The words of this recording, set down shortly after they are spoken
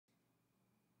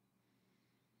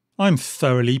I'm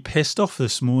thoroughly pissed off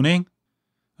this morning.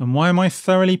 And why am I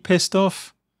thoroughly pissed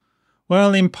off?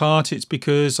 Well, in part it's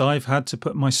because I've had to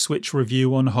put my Switch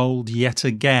review on hold yet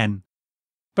again.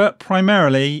 But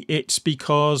primarily it's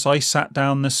because I sat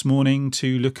down this morning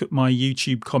to look at my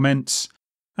YouTube comments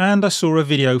and I saw a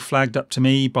video flagged up to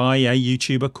me by a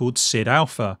YouTuber called Sid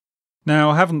Alpha.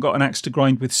 Now, I haven't got an axe to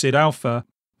grind with Sid Alpha,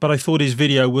 but I thought his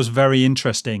video was very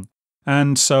interesting,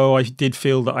 and so I did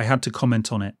feel that I had to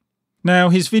comment on it. Now,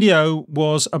 his video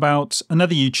was about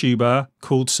another YouTuber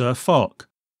called SirFoch.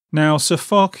 Now,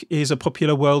 SirFoch is a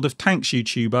popular World of Tanks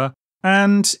YouTuber,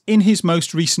 and in his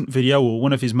most recent video, or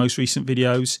one of his most recent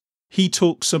videos, he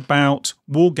talks about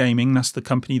Wargaming, that's the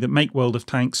company that make World of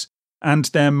Tanks, and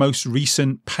their most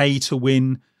recent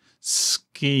pay-to-win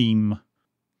scheme.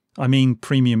 I mean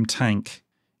premium tank.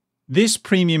 This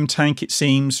premium tank, it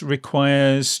seems,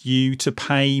 requires you to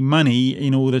pay money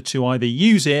in order to either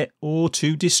use it or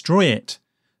to destroy it.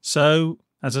 So,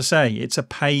 as I say, it's a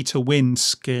pay-to-win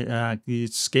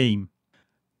scheme.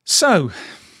 So,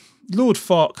 Lord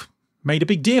Foch made a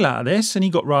big deal out of this and he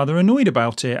got rather annoyed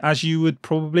about it, as you would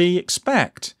probably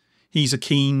expect. He's a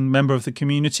keen member of the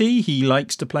community, he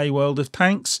likes to play World of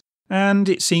Tanks, and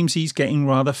it seems he's getting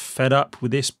rather fed up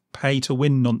with this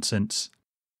pay-to-win nonsense.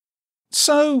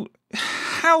 So,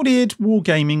 how did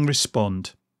Wargaming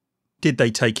respond? Did they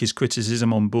take his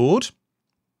criticism on board?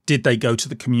 Did they go to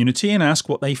the community and ask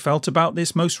what they felt about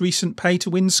this most recent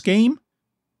pay-to-win scheme?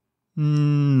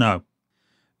 No.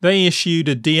 They issued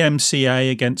a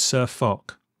DMCA against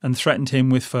SirFoch and threatened him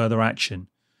with further action,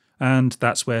 and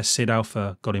that's where Sid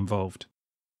Alpha got involved.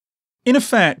 In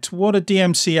effect, what a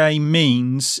DMCA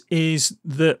means is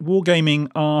that Wargaming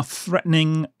are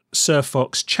threatening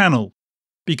SirFoch's channel.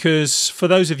 Because for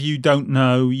those of you who don't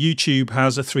know, YouTube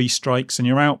has a 3 strikes and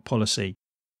you're out policy.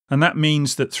 And that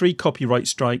means that 3 copyright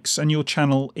strikes and your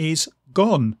channel is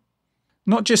gone.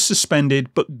 Not just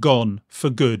suspended, but gone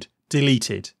for good,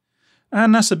 deleted.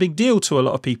 And that's a big deal to a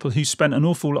lot of people who spent an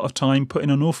awful lot of time putting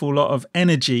an awful lot of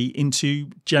energy into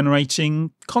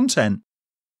generating content.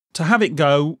 To have it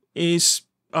go is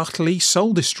utterly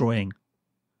soul destroying.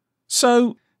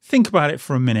 So think about it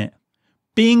for a minute.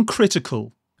 Being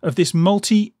critical of this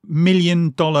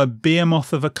multi-million-dollar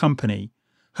behemoth of a company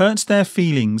hurts their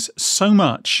feelings so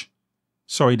much.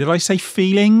 Sorry, did I say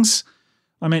feelings?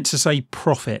 I meant to say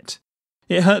profit.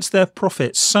 It hurts their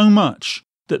profit so much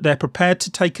that they're prepared to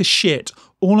take a shit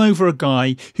all over a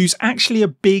guy who's actually a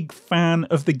big fan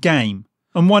of the game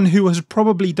and one who has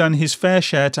probably done his fair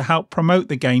share to help promote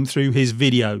the game through his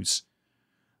videos.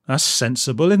 That's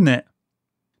sensible, isn't it?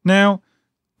 Now,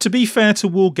 to be fair to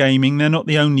Wargaming, they're not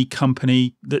the only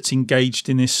company that's engaged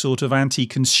in this sort of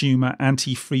anti-consumer,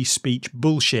 anti-free speech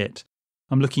bullshit.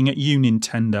 I'm looking at you,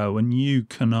 Nintendo, and you,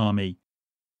 Konami.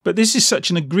 But this is such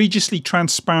an egregiously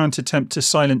transparent attempt to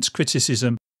silence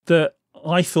criticism that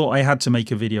I thought I had to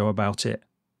make a video about it.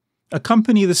 A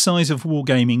company the size of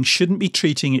Wargaming shouldn't be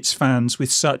treating its fans with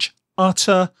such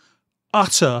utter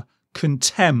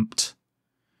contempt.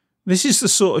 This is the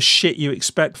sort of shit you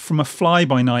expect from a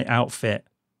fly-by-night outfit.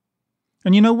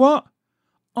 And you know what?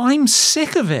 I'm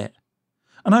sick of it.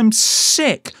 And I'm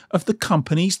sick of the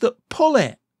companies that pull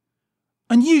it.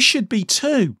 And you should be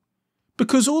too.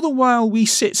 Because all the while we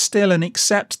sit still and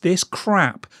accept this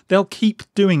crap, they'll keep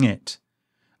doing it.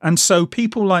 And so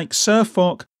people like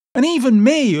SirFoch, and even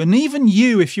me, and even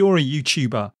you if you're a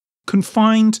YouTuber, can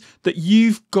find that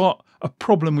you've got a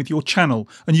problem with your channel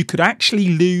and you could actually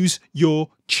lose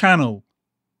your channel.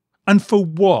 And for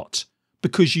what?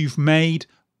 Because you've made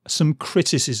some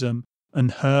criticism and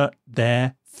hurt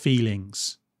their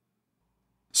feelings.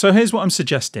 So here's what I'm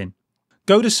suggesting.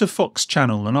 Go to SirFoch's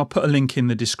channel and I'll put a link in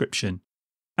the description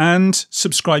and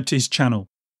subscribe to his channel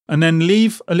and then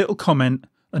leave a little comment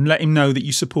and let him know that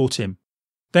you support him.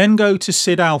 Then go to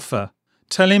Sid Alpha.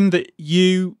 Tell him that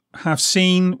you have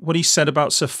seen what he said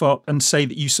about SirFoch and say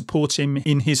that you support him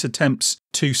in his attempts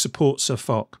to support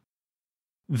SirFoch.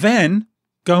 Then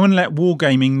go and let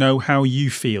Wargaming know how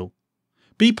you feel.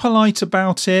 Be polite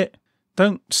about it.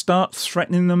 Don't start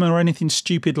threatening them or anything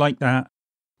stupid like that.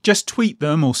 Just tweet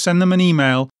them or send them an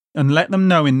email and let them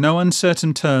know in no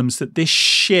uncertain terms that this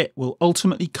shit will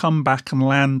ultimately come back and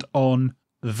land on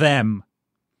them.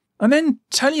 And then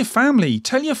tell your family,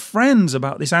 tell your friends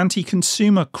about this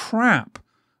anti-consumer crap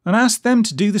and ask them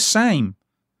to do the same.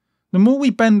 The more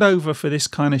we bend over for this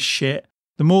kind of shit,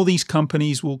 the more these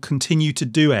companies will continue to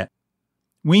do it.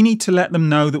 We need to let them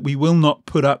know that we will not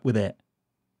put up with it.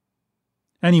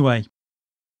 Anyway,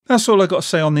 that's all I got to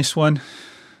say on this one.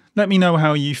 Let me know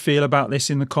how you feel about this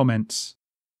in the comments.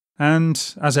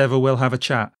 And as ever, we'll have a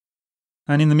chat.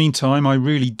 And in the meantime, I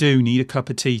really do need a cup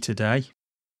of tea today.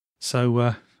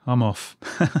 So I'm off.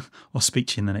 I'll speak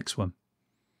to you in the next one.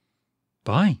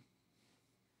 Bye.